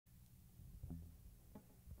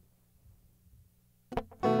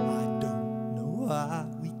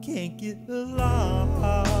can't get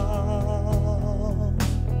along.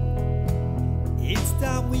 It's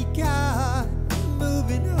time we got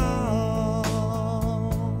moving on.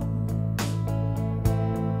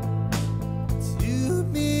 Too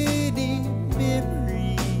many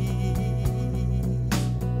memories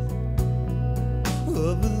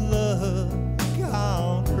of a love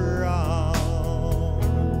gone wrong.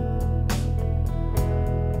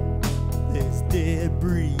 There's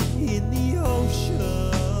debris in the ocean,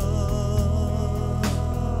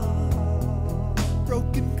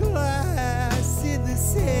 broken glass in the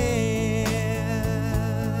sand.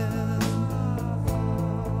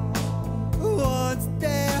 Once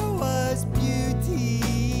there was beauty,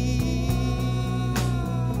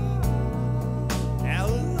 now a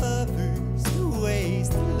lover's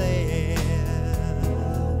wasteland.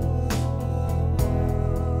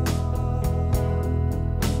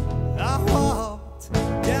 I walked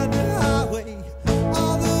down the highway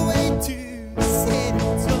all the way to San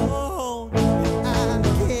Antone, and I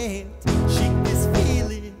can't shake this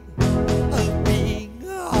feeling of being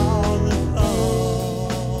all alone.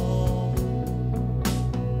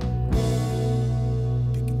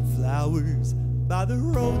 Picking flowers by the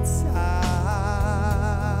roadside,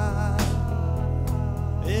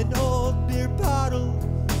 an old beer bottle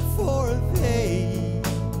for a vase.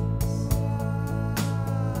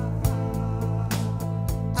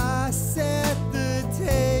 I set the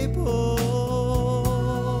table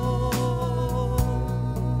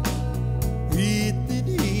with an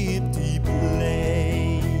empty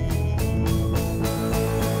plate.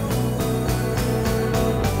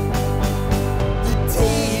 The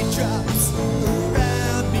teardrops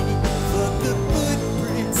around me from the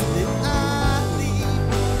footprints that I leave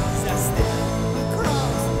as I step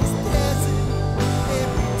across this desert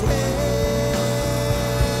every day.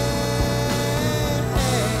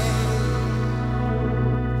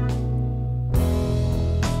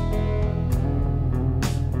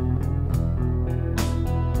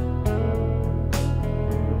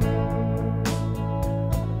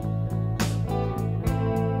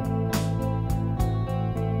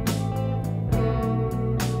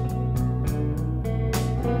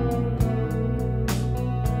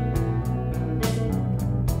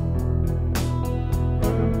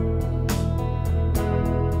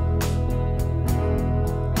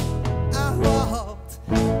 I walked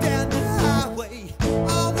down the highway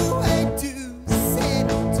all the way to San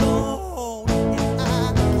Antone, and I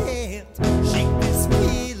can't shake this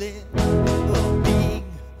feeling of being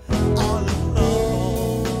all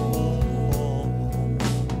alone.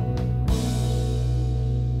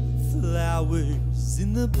 Flowers in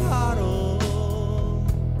the bottle,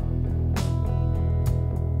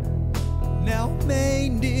 now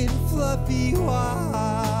maned in fluffy white.